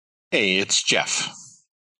Hey, it's Jeff.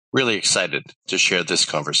 Really excited to share this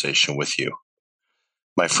conversation with you.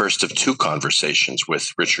 My first of two conversations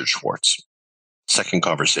with Richard Schwartz. Second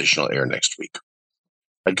conversation will air next week.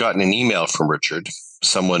 I'd gotten an email from Richard,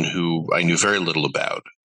 someone who I knew very little about,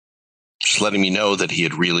 just letting me know that he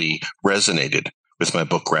had really resonated with my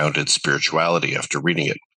book, Grounded Spirituality, after reading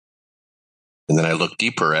it. And then I looked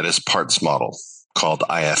deeper at his parts model called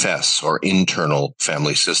IFS, or Internal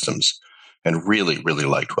Family Systems, and really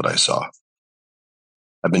liked what I saw.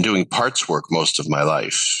 I've been doing parts work most of my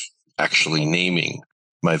life, actually naming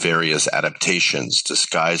my various adaptations,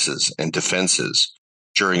 disguises, and defenses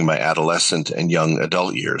during my adolescent and young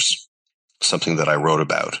adult years, something that I wrote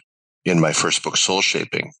about in my first book, Soul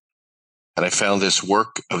Shaping. And I found this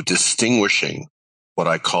work of distinguishing what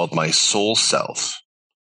I called my soul self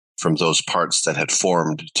from those parts that had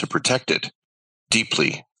formed to protect it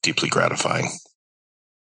deeply gratifying.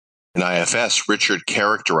 In IFS, Richard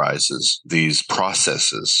characterizes these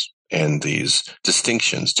processes and these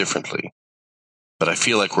distinctions differently. But I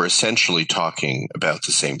feel like we're essentially talking about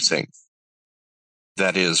the same thing.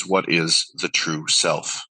 That is, what is the true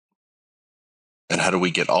self? And how do we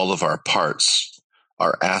get all of our parts,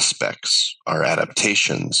 our aspects, our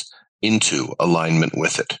adaptations into alignment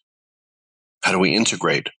with it? How do we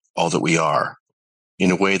integrate all that we are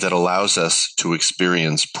in a way that allows us to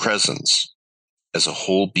experience presence as a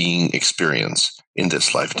whole being experience in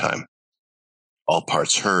this lifetime? All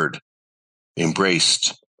parts heard,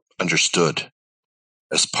 embraced, understood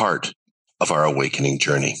as part of our awakening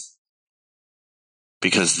journey.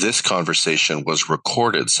 Because this conversation was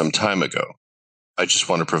recorded some time ago, I just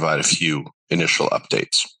want to provide a few initial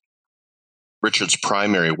updates. Richard's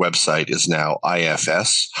primary website is now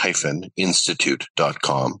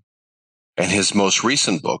ifs-institute.com, and his most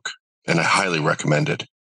recent book, and I highly recommend it,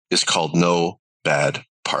 is called No Bad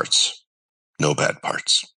Parts. No Bad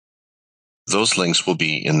Parts. Those links will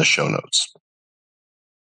be in the show notes.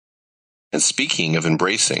 And speaking of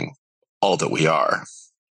embracing all that we are,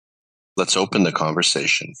 let's open the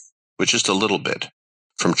conversation with just a little bit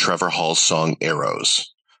from Trevor Hall's song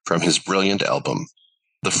Arrows from his brilliant album,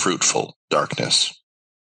 The Fruitful Darkness.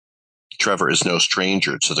 Trevor is no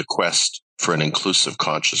stranger to the quest for an inclusive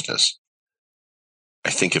consciousness. I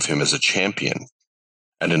think of him as a champion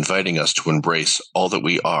and inviting us to embrace all that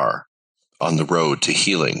we are on the road to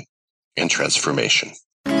healing and transformation.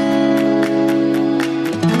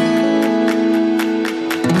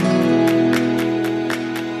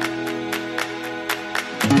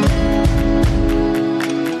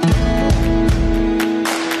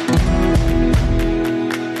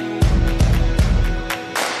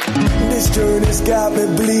 This journey's got me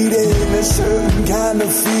bleeding, a certain kind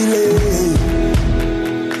of feeling.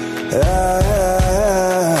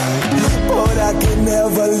 But I can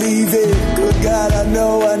never leave it. Good God, I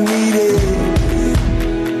know I need it.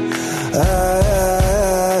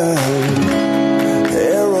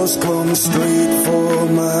 Arrows come straight for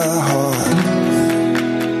my heart.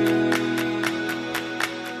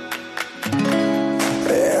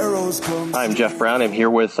 Arrows come. I'm Jeff Brown. I'm here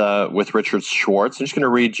with Richard Schwartz. I'm just going to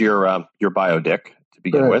read your bio, Dick, to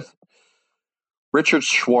begin with. Richard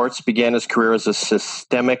Schwartz began his career as a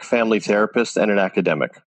systemic family therapist and an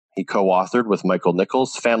academic. He co-authored with Michael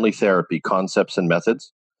Nichols Family Therapy Concepts and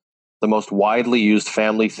Methods, the most widely used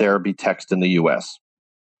family therapy text in the U.S.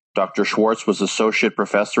 Dr. Schwartz was associate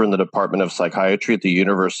professor in the Department of Psychiatry at the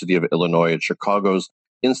University of Illinois at Chicago's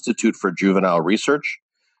Institute for Juvenile Research,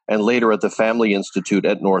 and later at the Family Institute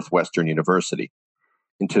at Northwestern University.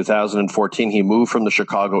 In 2014, he moved from the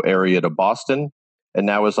Chicago area to Boston, and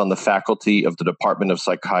now is on the faculty of the Department of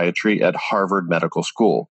Psychiatry at Harvard Medical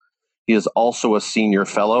School. He is also a senior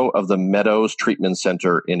fellow of the Meadows Treatment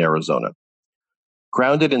Center in Arizona.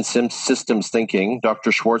 Grounded in systems thinking,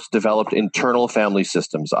 Dr. Schwartz developed internal family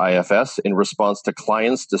systems, IFS, in response to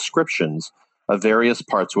clients' descriptions of various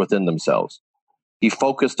parts within themselves. He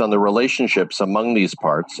focused on the relationships among these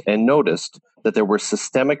parts and noticed that there were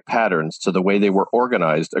systemic patterns to the way they were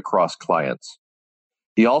organized across clients.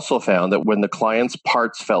 He also found that when the client's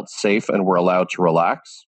parts felt safe and were allowed to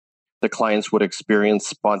relax, the clients would experience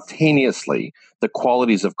spontaneously the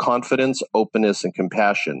qualities of confidence, openness, and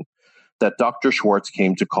compassion that Dr. Schwartz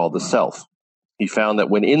came to call the self. He found that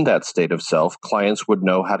when in that state of self, clients would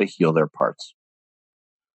know how to heal their parts.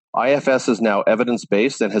 IFS is now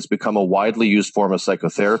evidence-based and has become a widely used form of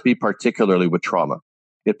psychotherapy, particularly with trauma.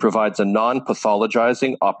 It provides a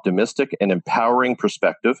non-pathologizing, optimistic, and empowering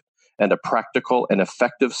perspective and a practical and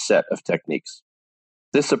effective set of techniques.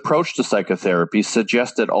 This approach to psychotherapy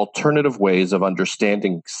suggested alternative ways of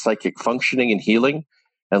understanding psychic functioning and healing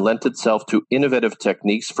and lent itself to innovative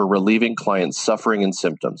techniques for relieving clients' suffering and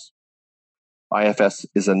symptoms. IFS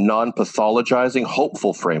is a non-pathologizing,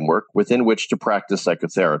 hopeful framework within which to practice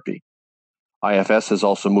psychotherapy. IFS has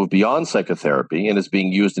also moved beyond psychotherapy and is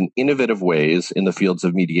being used in innovative ways in the fields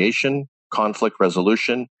of mediation, conflict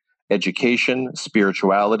resolution, education,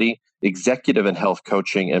 spirituality, executive and health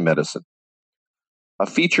coaching, and medicine. A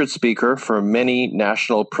featured speaker for many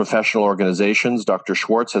national professional organizations, Dr.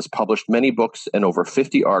 Schwartz has published many books and over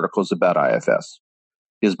 50 articles about IFS.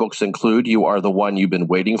 His books include You Are the One You've Been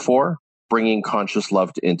Waiting For, Bringing Conscious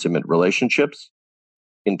Love to Intimate Relationships,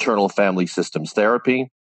 Internal Family Systems Therapy,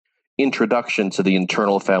 Introduction to the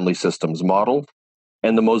Internal Family Systems Model,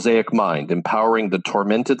 and The Mosaic Mind, Empowering the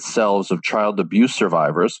Tormented Selves of Child Abuse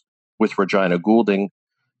Survivors with Regina Goulding,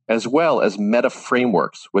 as well as Meta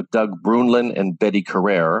Frameworks with Doug Brunlin and Betty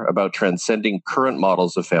Carrere about transcending current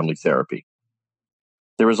models of family therapy.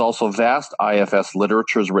 There is also vast IFS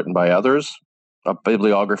literatures written by others. A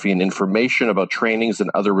bibliography and information about trainings and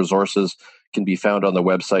other resources can be found on the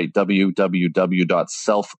website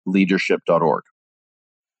www.selfleadership.org.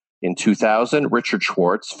 In 2000, Richard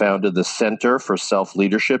Schwartz founded the Center for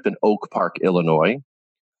Self-Leadership in Oak Park, Illinois.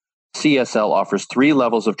 CSL offers 3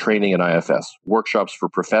 levels of training in IFS: workshops for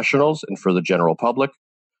professionals and for the general public,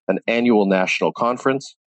 an annual national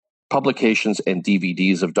conference, publications and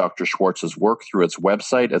DVDs of Dr. Schwartz's work through its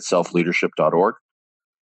website at selfleadership.org.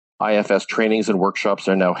 IFS trainings and workshops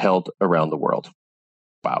are now held around the world.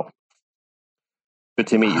 Wow. Good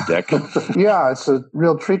to meet you, Dick. Yeah, it's a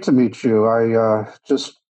real treat to meet you. I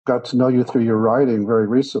just got to know you through your writing very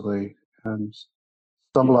recently and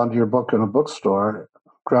stumbled onto your book in a bookstore,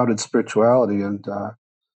 Grounded Spirituality, and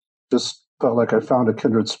just felt like I found a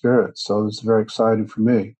kindred spirit. So it was very exciting for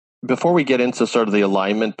me. Before we get into sort of the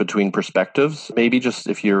alignment between perspectives, maybe just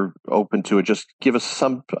if you're open to it, just give us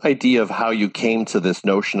some idea of how you came to this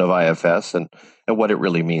notion of IFS and what it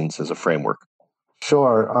really means as a framework.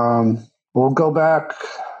 Sure. We'll go back.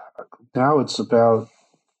 Now it's about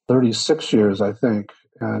 36 years, I think.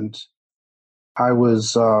 And I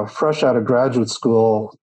was fresh out of graduate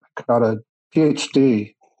school, got a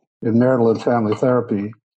PhD in marital and family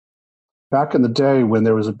therapy. Back in the day when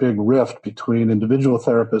there was a big rift between individual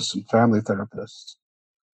therapists and family therapists.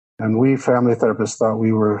 And we family therapists thought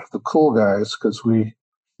we were the cool guys because we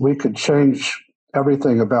could change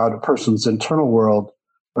everything about a person's internal world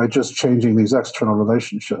by just changing these external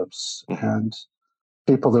relationships. And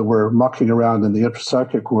people that were mucking around in the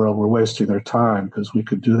intrapsychic world were wasting their time because we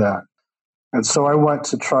could do that. And so I went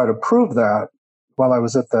to try to prove that while I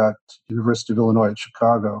was at that University of Illinois at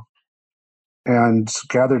Chicago, and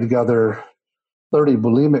gathered together 30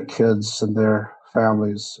 bulimic kids and their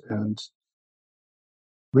families and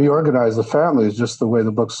reorganized the families just the way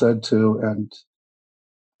the book said to. And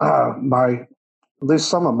at least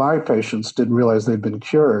some of my patients didn't realize they'd been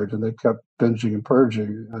cured, and they kept binging and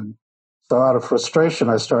purging. And so out of frustration,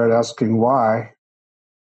 I started asking why.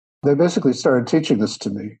 They basically started teaching this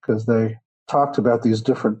to me because they talked about these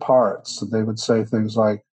different parts. And they would say things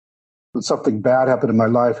like, when something bad happened in my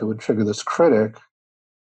life, it would trigger this critic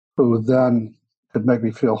who then could make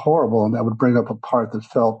me feel horrible. And that would bring up a part that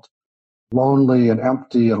felt lonely and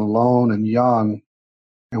empty and alone and young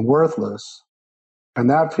and worthless. And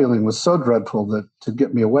that feeling was so dreadful that to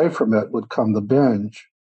get me away from it would come the binge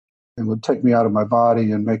and would take me out of my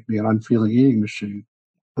body and make me an unfeeling eating machine.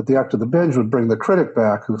 But the act of the binge would bring the critic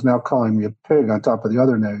back, who's now calling me a pig on top of the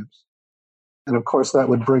other names. And of course, that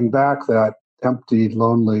would bring back that empty,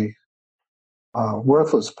 lonely,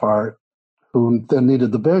 worthless part, who then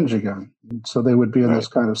needed the binge again. And so they would be in this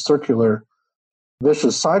kind of circular,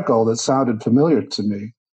 vicious cycle that sounded familiar to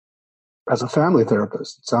me as a family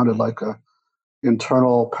therapist. It sounded like a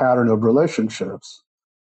internal pattern of relationships,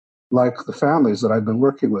 like the families that I've been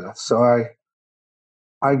working with. So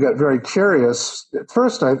I got very curious. At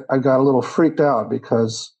first, I got a little freaked out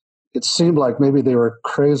because it seemed like maybe they were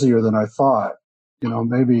crazier than I thought.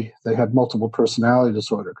 Maybe they had multiple personality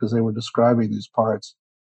disorder because they were describing these parts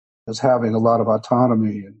as having a lot of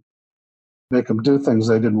autonomy and make them do things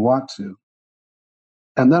they didn't want to.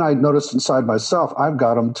 And then I noticed inside myself, I've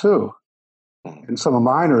got them too. And some of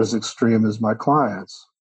mine are as extreme as my clients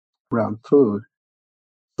around food.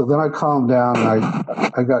 So then I calmed down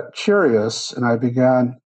and I got curious, and I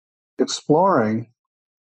began exploring,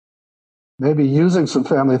 maybe using some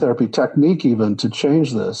family therapy technique even to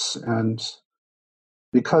change this. And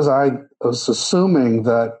because I was assuming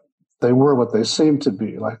that they were what they seemed to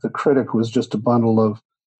be, like the critic was just a bundle of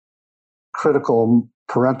critical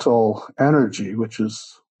parental energy, which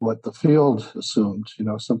is what the field assumed,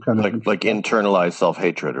 some kind of... Like internalized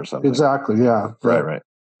self-hatred or something. Exactly, yeah. Right.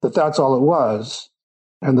 That's all it was.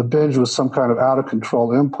 And the binge was some kind of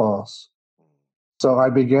out-of-control impulse. So I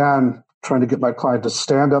began trying to get my client to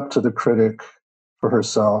stand up to the critic for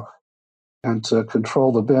herself and to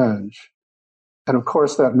control the binge. And of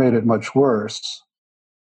course, that made it much worse.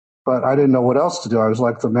 But I didn't know what else to do. I was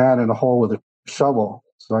like the man in a hole with a shovel.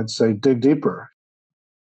 So I'd say, dig deeper,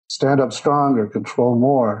 stand up stronger, control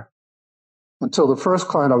more. Until the first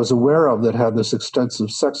client I was aware of that had this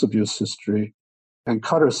extensive sex abuse history and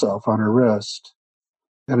cut herself on her wrist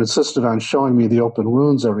and insisted on showing me the open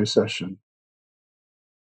wounds every session.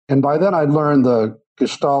 And by then I'd learned the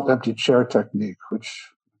Gestalt empty chair technique, which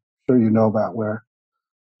I'm sure you know about, where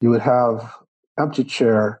you would have empty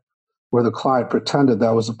chair where the client pretended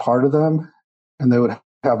that was a part of them, and they would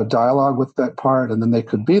have a dialogue with that part, and then they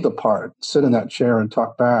could be the part, sit in that chair and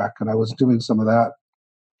talk back. And I was doing some of that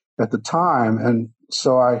at the time. And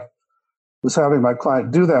so I was having my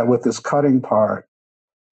client do that with this cutting part.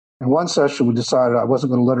 In one session, we decided I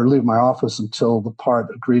wasn't going to let her leave my office until the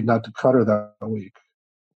part agreed not to cut her that week.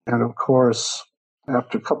 And of course,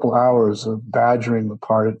 after a couple hours of badgering the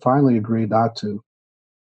part, it finally agreed not to.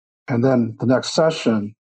 And then the next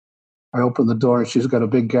session, I opened the door and she's got a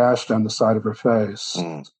big gash down the side of her face.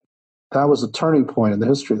 That was a turning point in the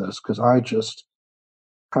history of this, because I just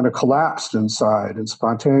kind of collapsed inside and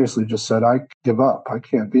spontaneously just said, I give up. I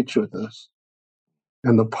can't beat you at this.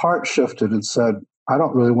 And the part shifted and said, I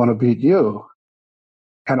don't really want to beat you.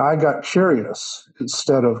 And I got curious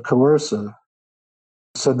instead of coercive.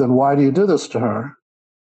 I said, then why do you do this to her?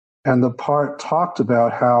 And the part talked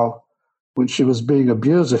about how when she was being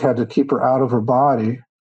abused, it had to keep her out of her body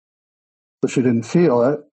so she didn't feel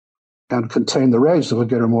it and contain the rage that would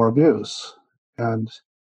get her more abuse. And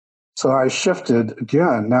so I shifted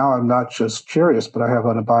again. Now I'm not just curious, but I have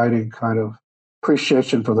an abiding kind of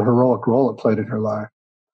appreciation for the heroic role it played in her life.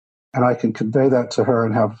 And I can convey that to her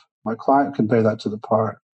and have my client convey that to the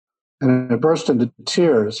part. And it burst into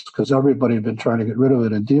tears because everybody had been trying to get rid of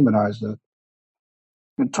it and demonized it.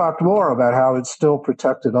 And talked more about how it still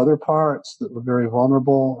protected other parts that were very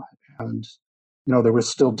vulnerable. And, you know, there was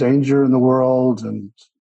still danger in the world.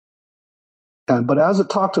 But as it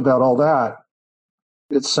talked about all that,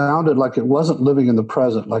 it sounded like it wasn't living in the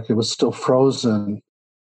present, like it was still frozen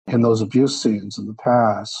in those abuse scenes in the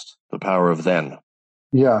past. The power of then.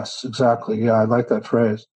 Yes, exactly. Yeah, I like that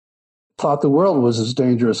phrase. Thought the world was as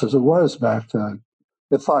dangerous as it was back then.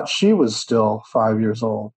 It thought she was still 5 years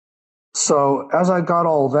old. So as I got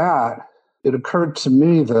all that, it occurred to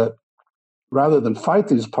me that rather than fight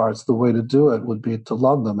these parts, the way to do it would be to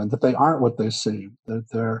love them, and that they aren't what they seem, that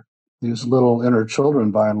they're these little inner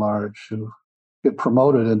children, by and large, who get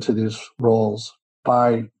promoted into these roles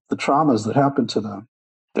by the traumas that happen to them.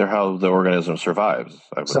 They're how the organism survives.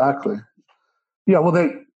 Exactly. Yeah,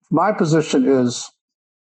 well, my position is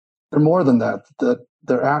they're more than that, that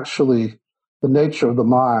they're actually, the nature of the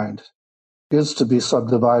mind is to be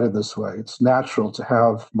subdivided this way. It's natural to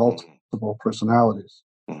have multiple personalities.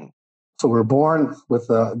 Mm-hmm. So we're born with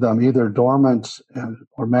them either dormant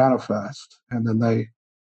or manifest, and then they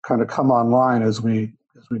kind of come online as we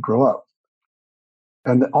grow up.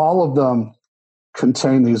 And all of them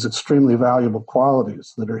contain these extremely valuable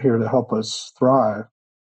qualities that are here to help us thrive.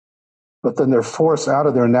 But then they're forced out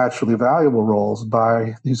of their naturally valuable roles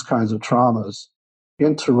by these kinds of traumas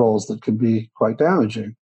into roles that can be quite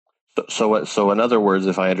damaging. So in other words,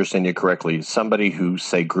 if I understand you correctly, somebody who,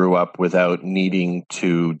 say, grew up without needing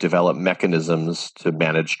to develop mechanisms to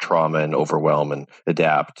manage trauma and overwhelm and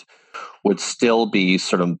adapt would still be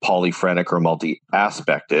sort of polyphrenic or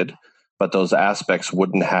multi-aspected, but those aspects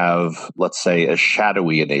wouldn't have, let's say, a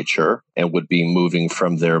shadowy nature and would be moving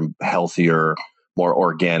from their healthier, more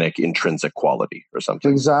organic, intrinsic quality or something.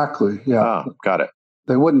 Exactly, yeah. Got it.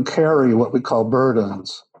 They wouldn't carry what we call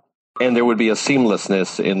burdens. And there would be a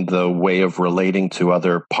seamlessness in the way of relating to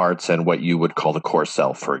other parts and what you would call the core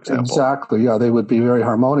self, for example. Exactly, yeah. They would be very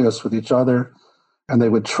harmonious with each other, and they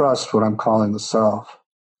would trust what I'm calling the self.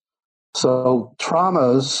 So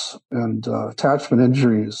traumas and attachment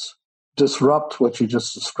injuries disrupt what you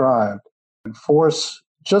just described and force,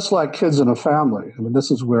 just like kids in a family. I mean,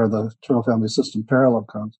 this is where the internal family system parallel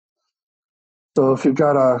comes. So if you've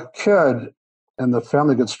got a kid and the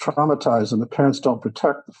family gets traumatized and the parents don't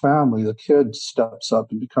protect the family, the kid steps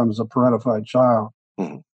up and becomes a parentified child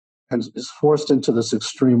and is forced into this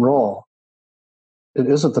extreme role. It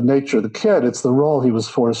isn't the nature of the kid, it's the role he was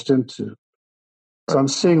forced into. So I'm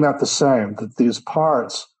seeing that the same, that these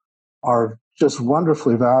parts are just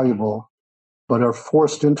wonderfully valuable, but are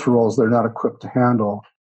forced into roles they're not equipped to handle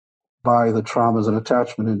by the traumas and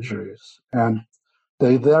attachment injuries. And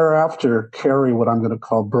they thereafter carry what I'm going to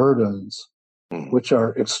call burdens, which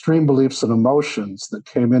are extreme beliefs and emotions that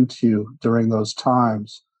came into you during those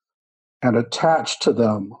times and attach to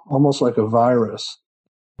them almost like a virus,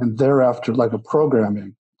 and thereafter, like a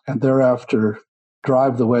programming, and thereafter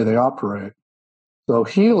drive the way they operate. So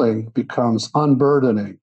healing becomes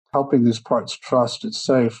unburdening, helping these parts trust it's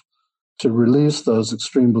safe to release those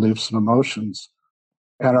extreme beliefs and emotions.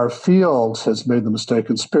 And our field has made the mistake,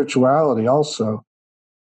 and spirituality also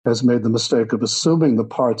has made the mistake of assuming the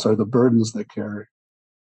parts are the burdens they carry.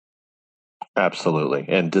 Absolutely.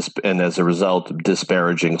 And as a result,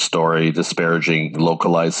 disparaging story, disparaging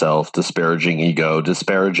localized self, disparaging ego,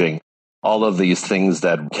 disparaging all of these things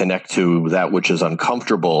that connect to that which is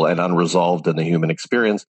uncomfortable and unresolved in the human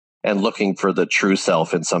experience, and looking for the true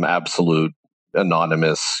self in some absolute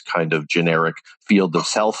anonymous kind of generic field of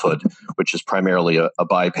selfhood, which is primarily a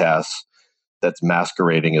bypass that's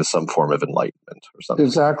masquerading as some form of enlightenment or something.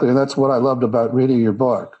 Exactly. And that's what I loved about reading your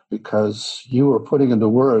book, because you were putting into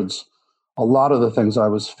words a lot of the things I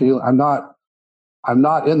was feeling. I'm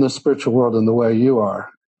not in the spiritual world in the way you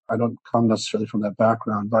are. I don't come necessarily from that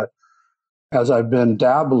background, but as I've been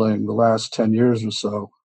dabbling the last 10 years or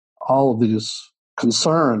so, all of these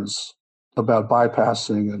concerns about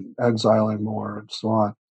bypassing and exiling more and so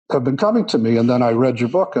on have been coming to me. And then I read your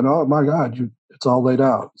book and, oh my God, it's all laid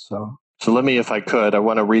out. So let me, if I could, I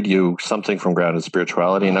want to read you something from Grounded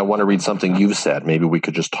Spirituality, and I want to read something you've said. Maybe we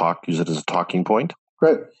could just use it as a talking point.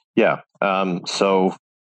 Great. Yeah. So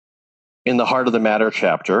in the Heart of the Matter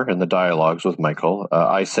chapter, in the dialogues with Michael,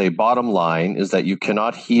 I say, bottom line is that you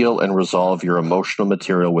cannot heal and resolve your emotional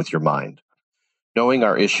material with your mind. Knowing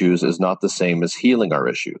our issues is not the same as healing our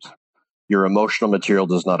issues. Your emotional material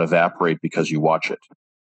does not evaporate because you watch it.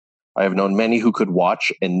 I have known many who could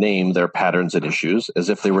watch and name their patterns and issues as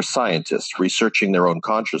if they were scientists researching their own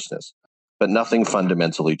consciousness, but nothing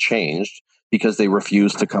fundamentally changed because they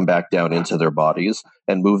refused to come back down into their bodies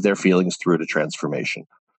and move their feelings through to transformation.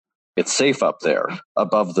 It's safe up there,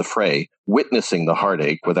 above the fray, witnessing the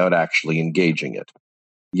heartache without actually engaging it.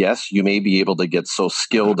 Yes, you may be able to get so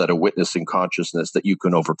skilled at a witnessing consciousness that you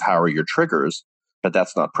can overpower your triggers, but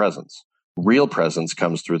that's not presence. Real presence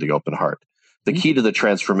comes through the open heart. The key to the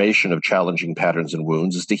transformation of challenging patterns and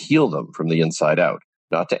wounds is to heal them from the inside out,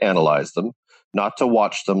 not to analyze them, not to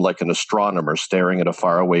watch them like an astronomer staring at a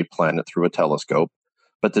faraway planet through a telescope,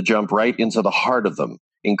 but to jump right into the heart of them,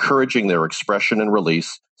 encouraging their expression and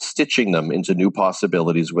release, stitching them into new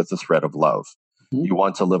possibilities with the thread of love. Mm-hmm. You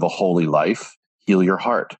want to live a holy life? Heal your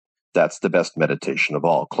heart. That's the best meditation of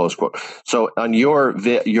all, close quote. So on your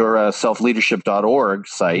selfleadership.org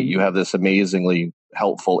site, you have this amazingly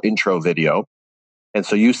helpful intro video. And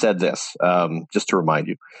so you said this, just to remind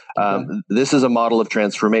you, this is a model of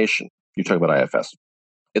transformation. You're talking about IFS.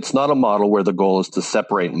 It's not a model where the goal is to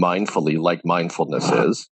separate mindfully, like mindfulness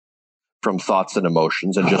is, from thoughts and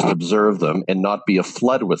emotions and just observe them and not be a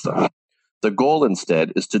flood with them. The goal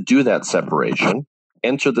instead is to do that separation,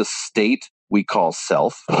 enter the state we call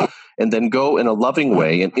self, and then go in a loving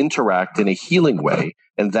way and interact in a healing way.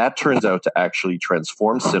 And that turns out to actually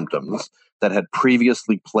transform symptoms that had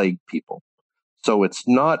previously plagued people. So it's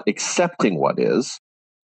not accepting what is,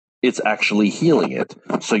 it's actually healing it.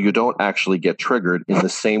 So you don't actually get triggered in the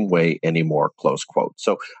same way anymore, close quote.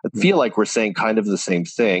 So I feel like we're saying kind of the same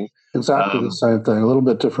thing. Exactly the same thing, a little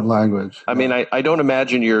bit different language. I mean, I don't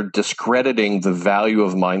imagine you're discrediting the value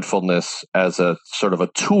of mindfulness as a sort of a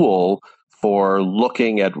tool for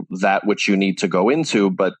looking at that which you need to go into,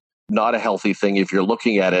 but not a healthy thing if you're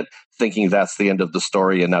looking at it thinking that's the end of the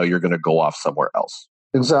story and now you're going to go off somewhere else.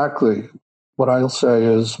 Exactly. What I'll say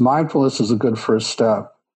is mindfulness is a good first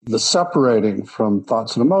step. The separating from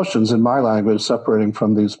thoughts and emotions, in my language, separating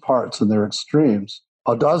from these parts and their extremes,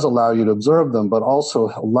 does allow you to observe them, but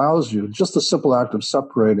also allows you, just the simple act of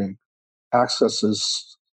separating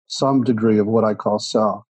accesses some degree of what I call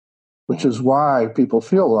self, which is why people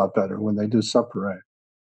feel a lot better when they do separate.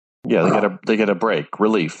 Yeah, they get a break,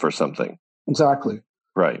 relief or something. Exactly.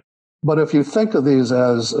 Right. But if you think of these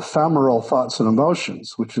as ephemeral thoughts and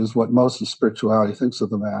emotions, which is what most of spirituality thinks of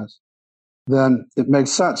them as, then it makes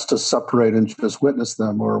sense to separate and just witness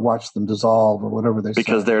them or watch them dissolve or whatever they say.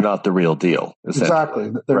 Because they're not the real deal.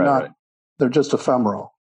 Exactly. They're not. Right. They're just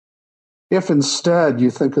ephemeral. If instead you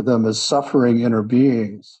think of them as suffering inner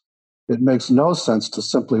beings, it makes no sense to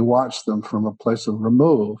simply watch them from a place of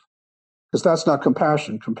remove, because that's not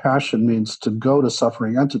compassion. Compassion means to go to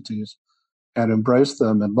suffering entities and embrace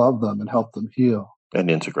them and love them and help them heal. And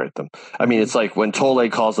integrate them. I mean, it's like when Tolle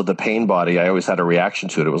calls it the pain body, I always had a reaction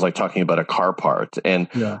to it. It was like talking about a car part. And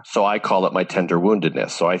so I call it my tender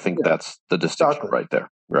woundedness. So I think that's the distinction right there.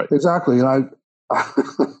 Right. Exactly. And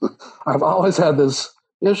I've always had this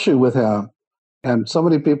issue with him. And so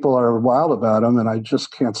many people are wild about him, and I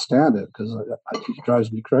just can't stand it because he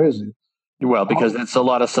drives me crazy. Well, because it's a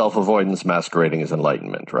lot of self-avoidance masquerading as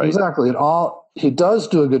enlightenment, right? Exactly. He does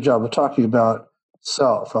do a good job of talking about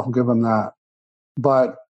self. I'll give him that.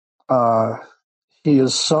 But he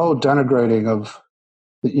is so denigrating of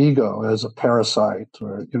the ego as a parasite,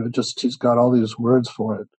 or he's got all these words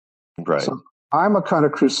for it. Right. So I'm a kind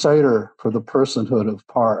of crusader for the personhood of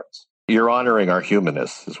parts. You're honoring our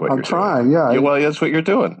humanists, is what I'm you're trying, doing. yeah. Well, that's what you're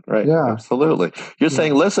doing, right? Yeah. Absolutely. You're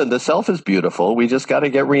saying, listen, the self is beautiful. We just got to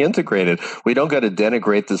get reintegrated. We don't got to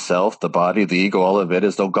denigrate the self, the body, the ego, all of it,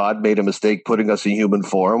 as though God made a mistake putting us in human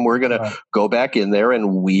form. We're going to go back in there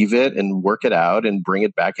and weave it and work it out and bring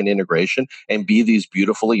it back in integration and be these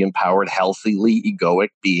beautifully empowered, healthily egoic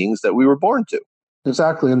beings that we were born to.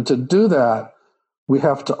 Exactly. And to do that, we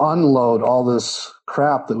have to unload all this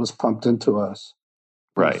crap that was pumped into us.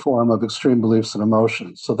 In the form of extreme beliefs and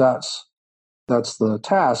emotions. So that's the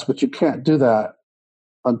task, but you can't do that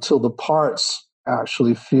until the parts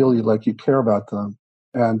actually feel like you care about them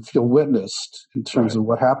and feel witnessed in terms of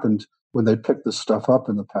what happened when they picked this stuff up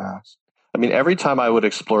in the past. I mean, every time I would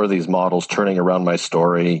explore these models, turning around my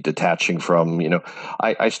story, detaching from,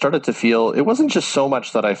 I started to feel it wasn't just so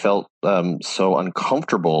much that I felt so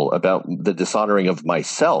uncomfortable about the dishonoring of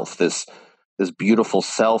myself, this beautiful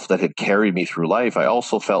self that had carried me through life. I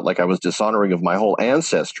also felt like I was dishonoring of my whole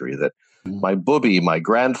ancestry, that my booby, my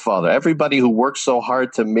grandfather, everybody who worked so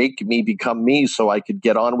hard to make me become me so I could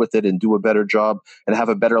get on with it and do a better job and have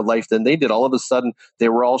a better life than they did. All of a sudden, they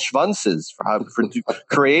were all schwanzes for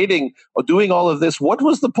creating or doing all of this. What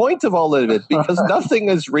was the point of all of it? Because nothing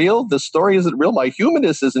is real. The story isn't real. My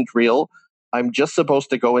humanness isn't real. I'm just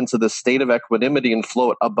supposed to go into the state of equanimity and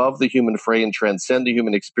float above the human fray and transcend the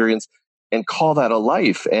human experience and call that a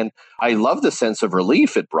life. And I love the sense of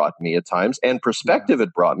relief it brought me at times and perspective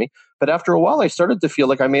it brought me. But after a while, I started to feel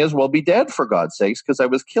like I may as well be dead, for God's sakes, because I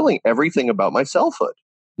was killing everything about my selfhood.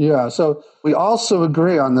 Yeah. So we also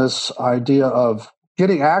agree on this idea of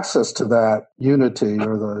getting access to that unity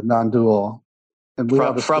or the non-dual. And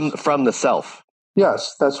from the self.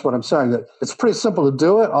 Yes, that's what I'm saying. That it's pretty simple to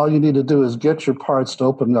do it. All you need to do is get your parts to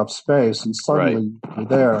open up space, and suddenly you're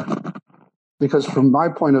there. Because from my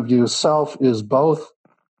point of view, self is both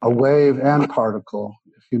a wave and particle,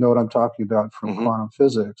 if you know what I'm talking about from quantum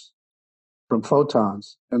physics, from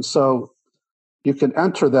photons. And so you can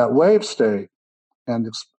enter that wave state and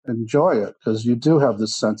enjoy it, because you do have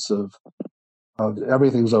this sense of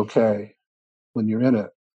everything's okay when you're in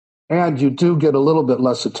it. And you do get a little bit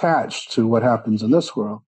less attached to what happens in this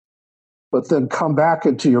world. But then come back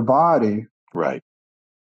into your body. Right.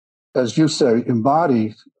 As you say,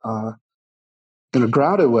 embody in a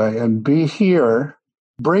grounded way and be here,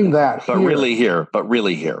 bring that here. But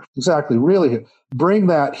really here. Exactly, really here. Bring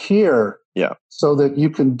that here so that you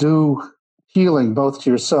can do healing both to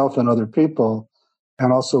yourself and other people,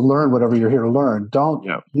 and also learn whatever you're here to learn. Don't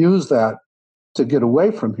use that to get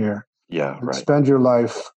away from here. Spend your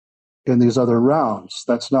life in these other realms.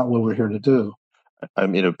 That's not what we're here to do. I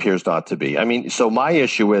mean, it appears not to be. I mean, so my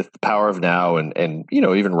issue with the Power of Now and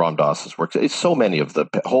even Ram Dass's work, it's so many of the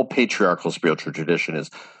whole patriarchal spiritual tradition is,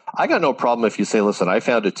 I got no problem if you say, listen, I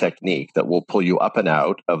found a technique that will pull you up and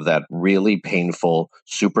out of that really painful,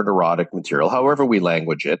 super neurotic material, however we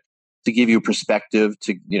language it, to give you perspective,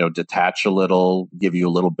 to, detach a little, give you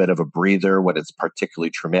a little bit of a breather when it's particularly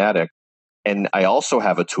traumatic. And I also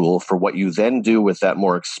have a tool for what you then do with that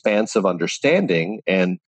more expansive understanding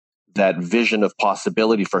and that vision of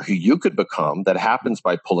possibility for who you could become that happens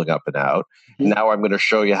by pulling up and out. Mm-hmm. Now I'm going to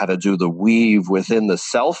show you how to do the weave within the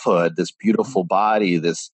selfhood, this beautiful body,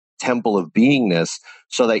 this temple of beingness,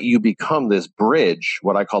 so that you become this bridge,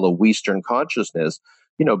 what I call a Western consciousness,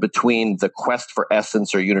 between the quest for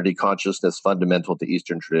essence or unity consciousness fundamental to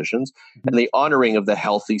Eastern traditions and the honoring of the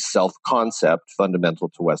healthy self-concept fundamental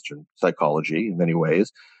to Western psychology in many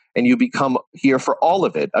ways. And you become here for all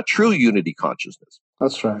of it, a true unity consciousness.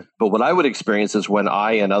 That's right. But what I would experience is when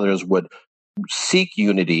I and others would seek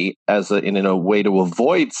unity in a way to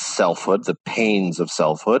avoid selfhood, the pains of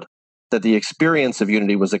selfhood, that the experience of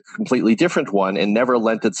unity was a completely different one and never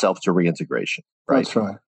lent itself to reintegration. Right? That's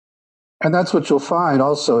right. And that's what you'll find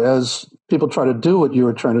also as people try to do what you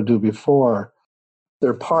were trying to do before.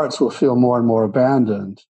 Their parts will feel more and more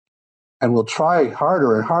abandoned and will try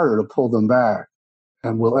harder and harder to pull them back,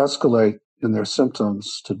 and will escalate in their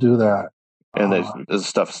symptoms to do that. And there's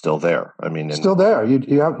stuff still there. I mean, still there.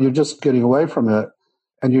 You're just getting away from it,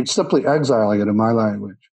 and you're simply exiling it in my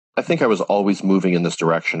language. I think I was always moving in this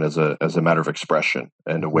direction as a matter of expression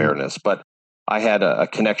and awareness. But I had a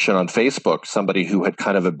connection on Facebook, somebody who had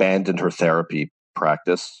kind of abandoned her therapy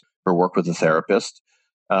practice, her work with a therapist,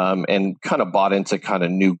 and kind of bought into kind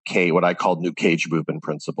of what I called new cage movement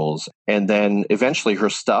principles. And then eventually her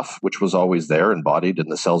stuff, which was always there, embodied in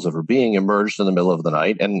the cells of her being, emerged in the middle of the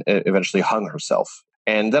night and eventually hung herself.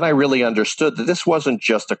 And then I really understood that this wasn't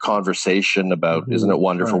just a conversation about, isn't it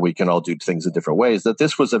wonderful we can all do things in different ways, that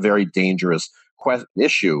this was a very dangerous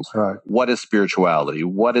issue. Right. What is spirituality?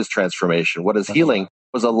 What is transformation? What is healing? It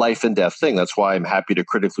was a life and death thing. That's why I'm happy to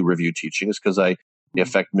critically review teachings, because they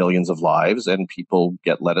affect millions of lives and people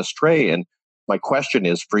get led astray. And my question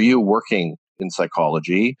is, for you working in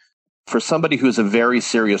psychology, for somebody who's a very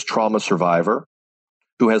serious trauma survivor,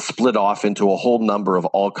 who has split off into a whole number of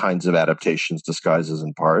all kinds of adaptations, disguises,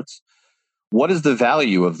 and parts, what is the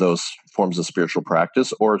value of those forms of spiritual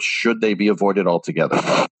practice, or should they be avoided altogether?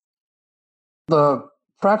 The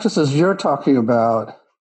practices you're talking about,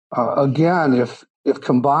 again, if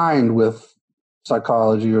combined with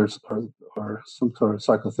psychology or some sort of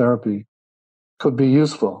psychotherapy, could be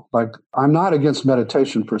useful. Like, I'm not against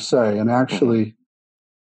meditation per se, and actually,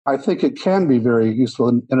 I think it can be very useful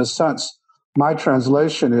in a sense. My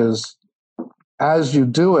translation is, as you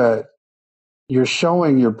do it, you're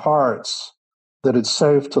showing your parts that it's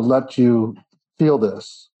safe to let you feel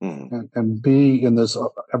this and be in this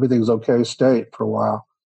everything's okay state for a while.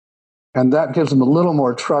 And that gives them a little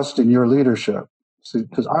more trust in your leadership. See,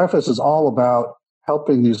 because IFS is all about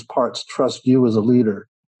helping these parts trust you as a leader,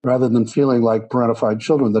 rather than feeling like bona fide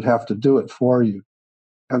children that have to do it for you.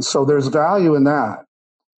 And so there's value in that.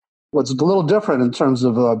 What's a little different in terms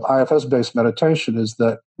of IFS-based meditation is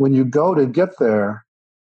that when you go to get there,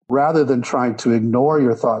 rather than trying to ignore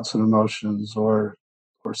your thoughts and emotions or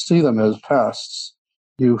see them as pests,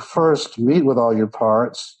 you first meet with all your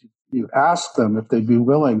parts. You ask them if they'd be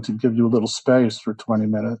willing to give you a little space for 20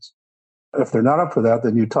 minutes. If they're not up for that,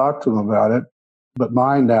 then you talk to them about it. But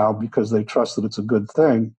mine now, because they trust that it's a good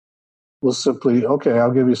thing, will simply, okay,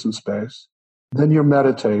 I'll give you some space. Then you're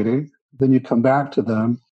meditating. Then you come back to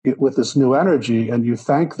them with this new energy and you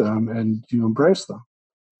thank them and you embrace them.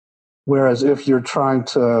 Whereas if you're trying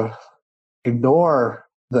to ignore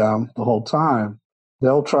them the whole time,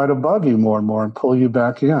 they'll try to bug you more and more and pull you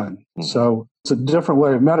back in. So it's a different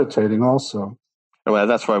way of meditating also. Well,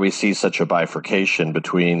 that's why we see such a bifurcation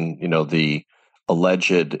between, the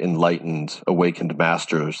alleged enlightened, awakened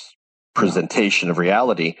masters' presentation of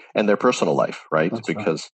reality and their personal life, right? That's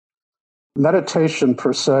because meditation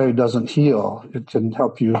per se doesn't heal. It can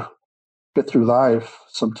help you get through life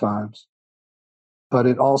sometimes. But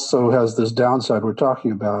it also has this downside we're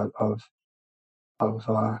talking about of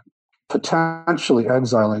potentially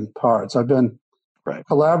exiling parts. I've been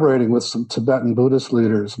collaborating with some Tibetan Buddhist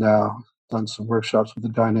leaders now, done some workshops with a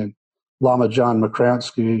guy named Lama John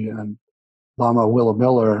McCransky and Lama Willa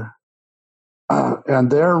Miller,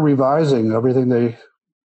 and they're revising everything they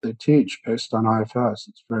teach based on IFS.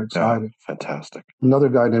 It's very exciting. Yeah, fantastic. Another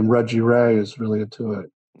guy named Reggie Ray is really into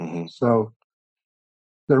it. So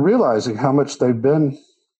they're realizing how much they've been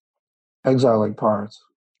exiling parts.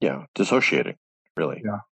 Yeah, dissociating, really.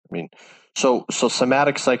 Yeah. I mean, so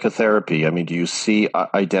somatic psychotherapy, do you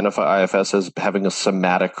identify IFS as having a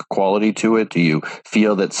somatic quality to it? Do you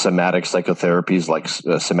feel that somatic psychotherapies like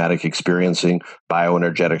somatic experiencing,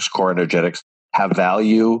 bioenergetics, core energetics have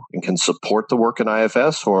value and can support the work in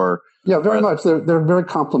IFS? Or yeah, very much. They're very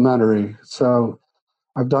complementary. So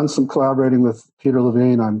I've done some collaborating with Peter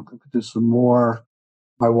Levine. I'm going to do some more.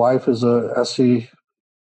 My wife is a SE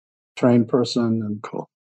trained person. And cool.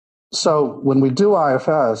 So when we do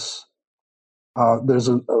IFS, there's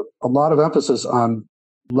a lot of emphasis on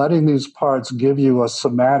letting these parts give you a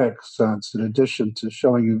somatic sense in addition to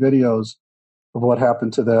showing you videos of what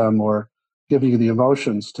happened to them or giving you the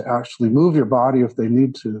emotions to actually move your body if they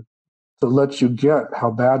need to let you get how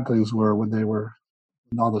bad things were when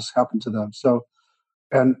all this happened to them. So,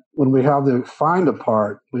 and when we have the find a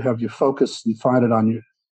part, we have you focus and find it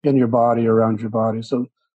in your body, around your body. So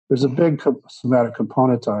there's a big somatic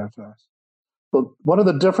component to IFS. But one of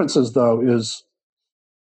the differences, though, is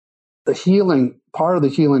the healing, part of the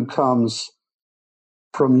healing comes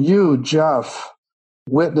from you, Jeff,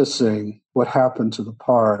 witnessing what happened to the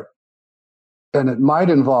part. And it might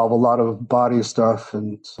involve a lot of body stuff,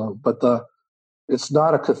 but it's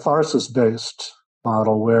not a catharsis-based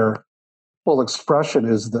model where full expression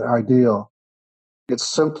is the ideal. It's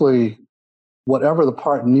simply whatever the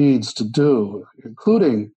part needs to do,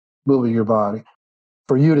 including moving your body,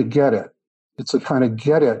 for you to get it. It's a kind of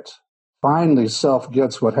get it. Finally, self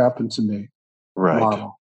gets what happened to me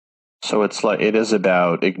model. So it is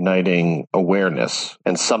about igniting awareness,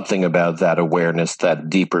 and something about that awareness, that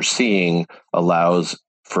deeper seeing, allows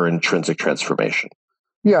for intrinsic transformation.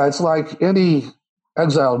 Yeah, it's like any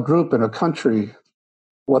exiled group in a country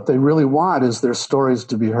what they really want is their stories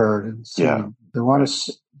to be heard and seen. Yeah. They want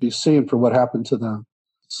to be seen for what happened to them.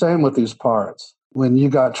 Same with these parts. When you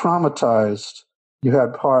got traumatized, you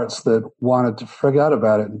had parts that wanted to forget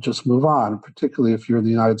about it and just move on, particularly if you're in the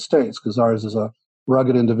United States, because ours is a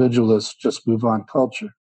rugged individualist, just move on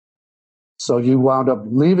culture. So you wound up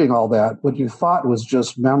leaving all that, what you thought was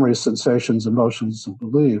just memories, sensations, emotions, and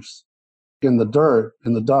beliefs in the dirt,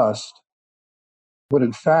 in the dust, when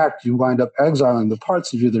in fact you wind up exiling the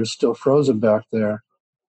parts of you that are still frozen back there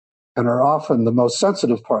and are often the most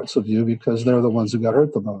sensitive parts of you because they're the ones who got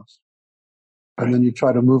hurt the most. And then you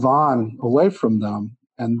try to move on away from them,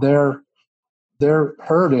 and they're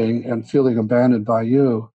hurting and feeling abandoned by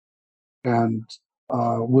you, and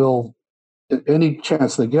will, at any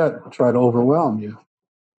chance they get, try to overwhelm you.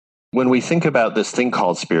 When we think about this thing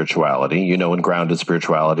called spirituality, in grounded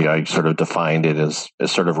spirituality, I sort of defined it as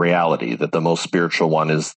sort of reality, that the most spiritual one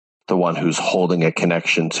is the one who's holding a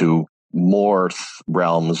connection to more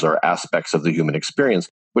realms or aspects of the human experience,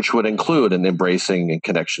 which would include an embracing and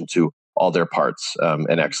connection to all their parts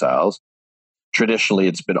and exiles. Traditionally,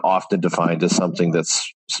 it's been often defined as something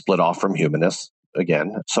that's split off from humanists,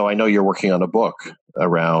 again. So I know you're working on a book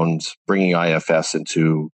around bringing IFS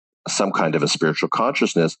into some kind of a spiritual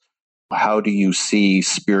consciousness. How do you see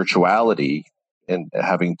spirituality and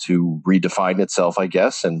having to redefine itself, I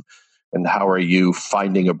guess, and how are you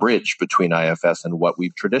finding a bridge between IFS and what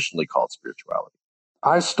we've traditionally called spirituality?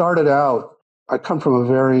 I come from a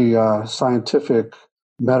very scientific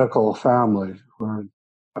medical family where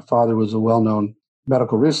my father was a well-known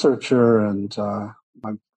medical researcher, and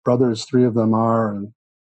my brothers, 3 of them are, and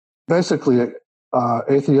basically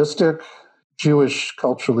atheistic, Jewish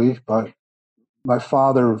culturally, but my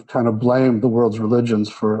father kind of blamed the world's religions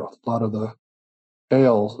for a lot of the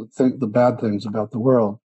the bad things about the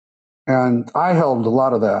world. And I held a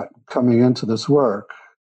lot of that coming into this work.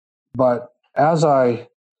 But as I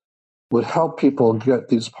would help people get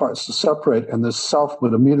these parts to separate, and this self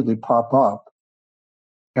would immediately pop up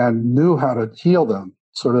and knew how to heal them,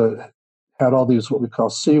 sort of had all these what we call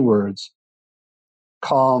C words: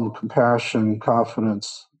 calm, compassion,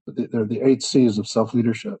 confidence. They're the 8 C's of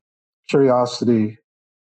self-leadership: curiosity,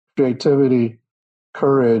 creativity,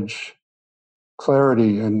 courage,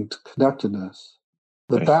 clarity, and connectedness.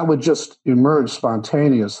 That would just emerge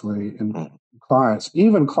spontaneously in clients,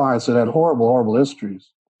 even clients that had horrible, horrible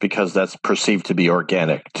histories. Because that's perceived to be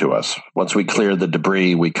organic to us. Once we clear the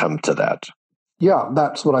debris, we come to that. Yeah,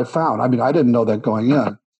 that's what I found. I mean, I didn't know that going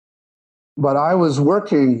in. But I was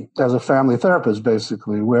working as a family therapist,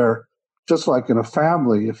 basically, where just like in a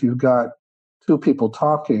family, if you've got 2 people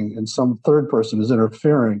talking and some third person is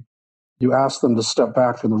interfering, you ask them to step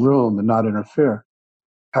back in the room and not interfere.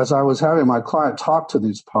 As I was having my client talk to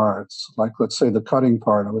these parts, like let's say the cutting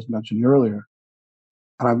part I was mentioning earlier,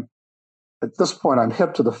 and at this point I'm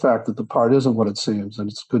hip to the fact that the part isn't what it seems, and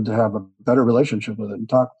it's good to have a better relationship with it and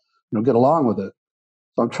talk, get along with it.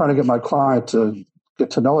 So I'm trying to get my client to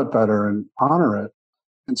get to know it better and honor it.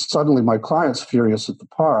 And suddenly my client's furious at the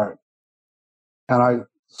part. And I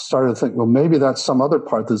started to think, well, maybe that's some other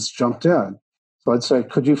part that's jumped in. So I'd say,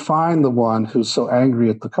 could you find the one who's so angry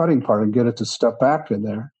at the cutting part and get it to step back in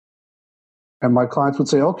there? And my clients would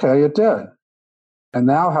say, okay, it did. And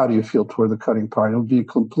now how do you feel toward the cutting part? It would be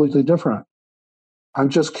completely different. I'm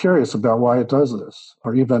just curious about why it does this.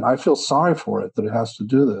 Or even, I feel sorry for it that it has to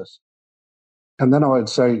do this. And then I would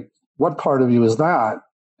say, what part of you is that?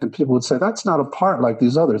 And people would say, that's not a part like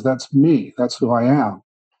these others. That's me. That's who I am.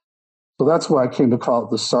 So that's why I came to call it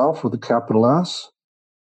the self with a capital S.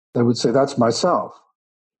 They would say, that's myself.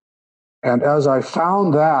 And as I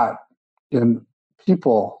found that in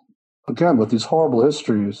people, again, with these horrible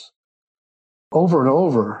histories, over and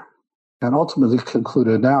over, and ultimately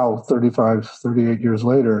concluded now, 35, 38 years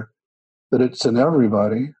later, that it's in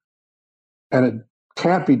everybody, and it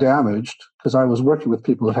can't be damaged, because I was working with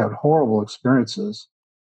people that had horrible experiences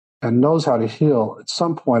and knows how to heal. At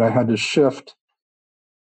some point, I had to shift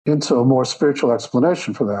into a more spiritual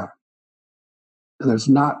explanation for that. And there's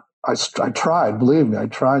not, I tried, believe me, I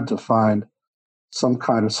tried to find some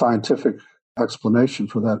kind of scientific explanation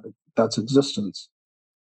for that's existence,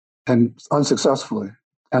 and unsuccessfully.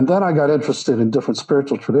 And then I got interested in different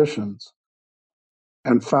spiritual traditions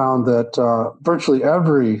and found that virtually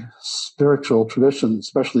every spiritual tradition,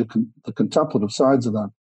 especially the contemplative sides of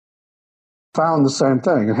them, found the same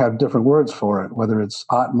thing and had different words for it, whether it's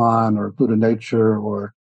Atman or Buddha nature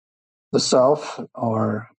or the self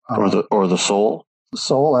or the soul. The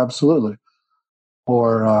soul, absolutely.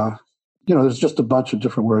 Or, there's just a bunch of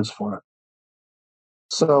different words for it.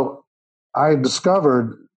 So I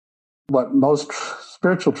discovered what most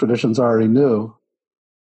spiritual traditions already knew,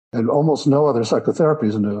 and almost no other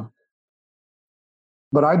psychotherapies knew.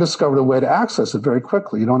 But I discovered a way to access it very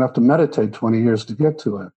quickly. You don't have to meditate 20 years to get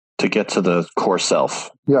to it. To get to the core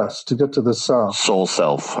self. Yes, to get to the self. Soul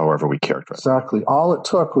self, however we characterize it. Exactly. All it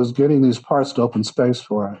took was getting these parts to open space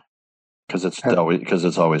for it. Because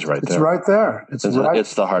it's always right there. It's right there. It's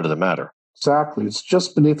the heart of the matter. Exactly. It's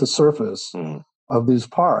just beneath the surface of these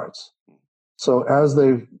parts. So as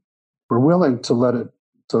they were willing to let it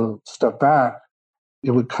to step back,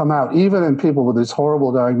 it would come out, even in people with these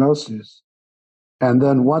horrible diagnoses. And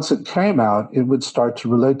then once it came out, it would start to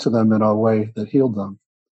relate to them in a way that healed them.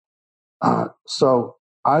 So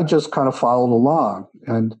I just kind of followed along.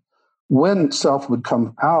 And when self would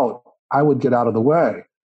come out, I would get out of the way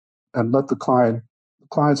and let the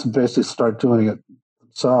clients basically start doing it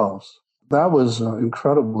themselves. That was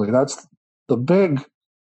that's the big, I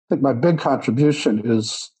think my big contribution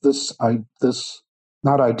is this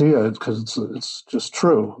not idea, because it's just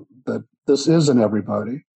true, that this is in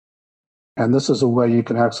everybody. And this is a way you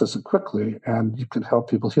can access it quickly, and you can help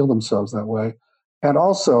people heal themselves that way. And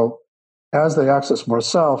also, as they access more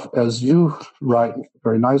self, as you write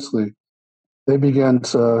very nicely, they begin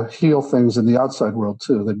to heal things in the outside world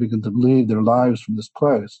too. They begin to lead their lives from this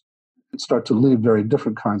place and start to lead very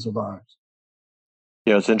different kinds of lives.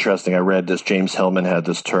 You know, it's interesting. I read this, James Hillman had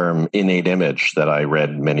this term, innate image, that I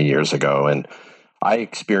read many years ago. And I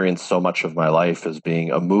experienced so much of my life as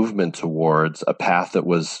being a movement towards a path that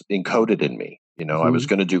was encoded in me. You know, I was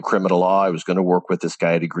going to do criminal law. I was going to work with this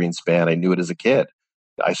guy at Greenspan. I knew it as a kid.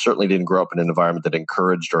 I certainly didn't grow up in an environment that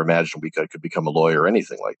encouraged or imagined I could become a lawyer or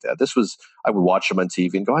anything like that. I would watch him on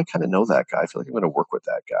TV and go, I kind of know that guy. I feel like I'm going to work with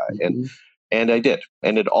that guy. And I did.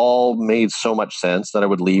 And it all made so much sense that I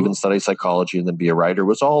would leave and study psychology and then be a writer. It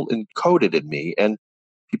was all encoded in me. And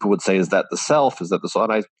people would say, is that the self? Is that the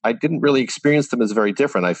soul? And I didn't really experience them as very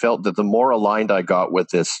different. I felt that the more aligned I got with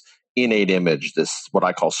this innate image, this what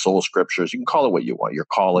I call soul scriptures, you can call it what you want, your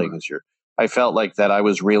callings, I felt like that I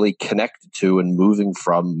was really connected to and moving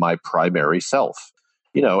from my primary self,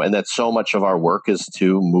 you know, and that so much of our work is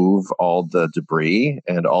to move all the debris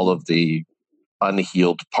and all of the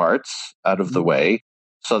unhealed parts out of the way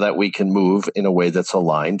so that we can move in a way that's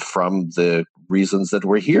aligned from the reasons that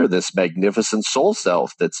we're here, this magnificent soul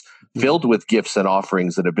self that's filled with gifts and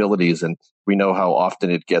offerings and abilities. And we know how often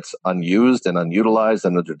it gets unused and unutilized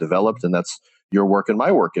and underdeveloped. And that's your work and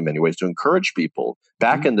my work in many ways, to encourage people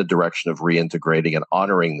back in the direction of reintegrating and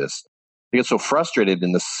honoring this. I get so frustrated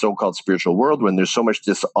in this so-called spiritual world when there's so much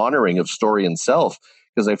dishonoring of story and self,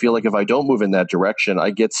 because I feel like if I don't move in that direction,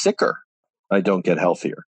 I get sicker. I don't get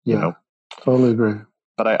healthier. Yeah, you know? Totally agree.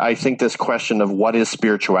 But I think this question of what is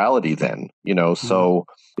spirituality then, you know, so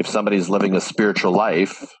if somebody's living a spiritual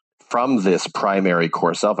life from this primary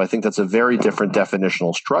core self, I think that's a very different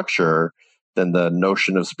definitional structure than the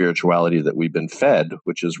notion of spirituality that we've been fed,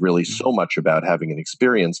 which is really so much about having an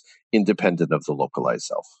experience independent of the localized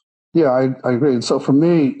self. Yeah, I agree. And so for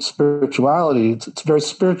me, spirituality, it's very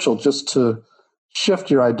spiritual just to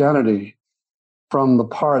shift your identity from the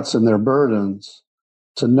parts and their burdens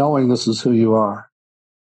to knowing this is who you are.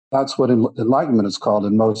 That's what enlightenment is called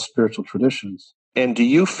in most spiritual traditions. And do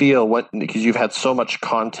you feel because you've had so much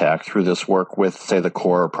contact through this work with, say, the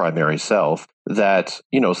core or primary self, that,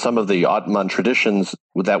 you know, some of the Atman traditions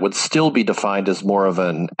that would still be defined as more of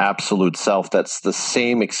an absolute self, that's the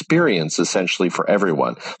same experience essentially for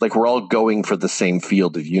everyone. Like we're all going for the same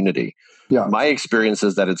field of unity. Yeah. My experience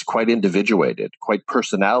is that it's quite individuated, quite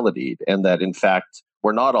personalitied, and that in fact,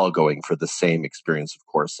 we're not all going for the same experience of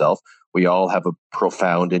core self. We all have a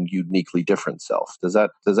profound and uniquely different self. Does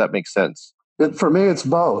that make sense? For me, it's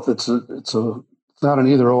both. It's not an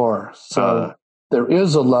either or. So there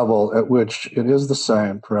is a level at which it is the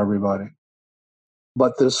same for everybody.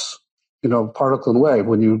 But this, you know, particle and wave,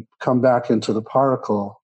 when you come back into the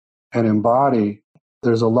particle and embody,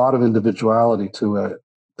 there's a lot of individuality to it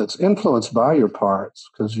that's influenced by your parts,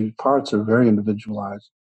 because your parts are very individualized.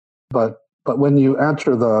 But when you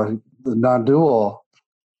enter the non-dual,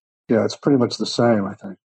 yeah, it's pretty much the same, I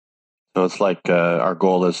think. So it's like our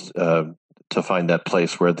goal is to find that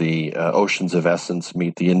place where the oceans of essence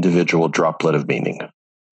meet the individual droplet of meaning.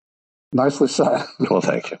 Nicely said. Well,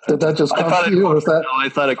 thank you. Did that just come to you? No, I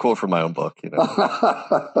thought a quote from my own book. You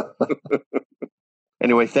know.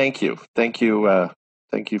 Anyway, thank you. Thank you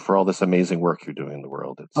for all this amazing work you're doing in the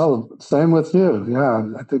world. Same with you.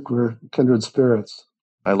 Yeah, I think we're kindred spirits.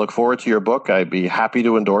 I look forward to your book. I'd be happy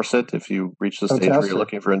to endorse it if you reach the stage where you're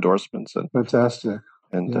looking for endorsements. Fantastic.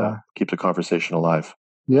 And keep the conversation alive.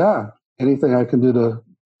 Yeah. Anything I can do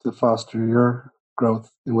to foster your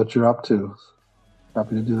growth in what you're up to,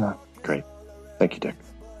 happy to do that. Great. Thank you, Dick.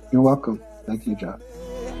 You're welcome. Thank you, John.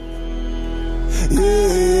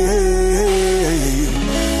 yeah.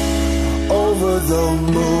 Over the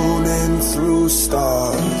moon and through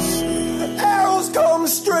stars.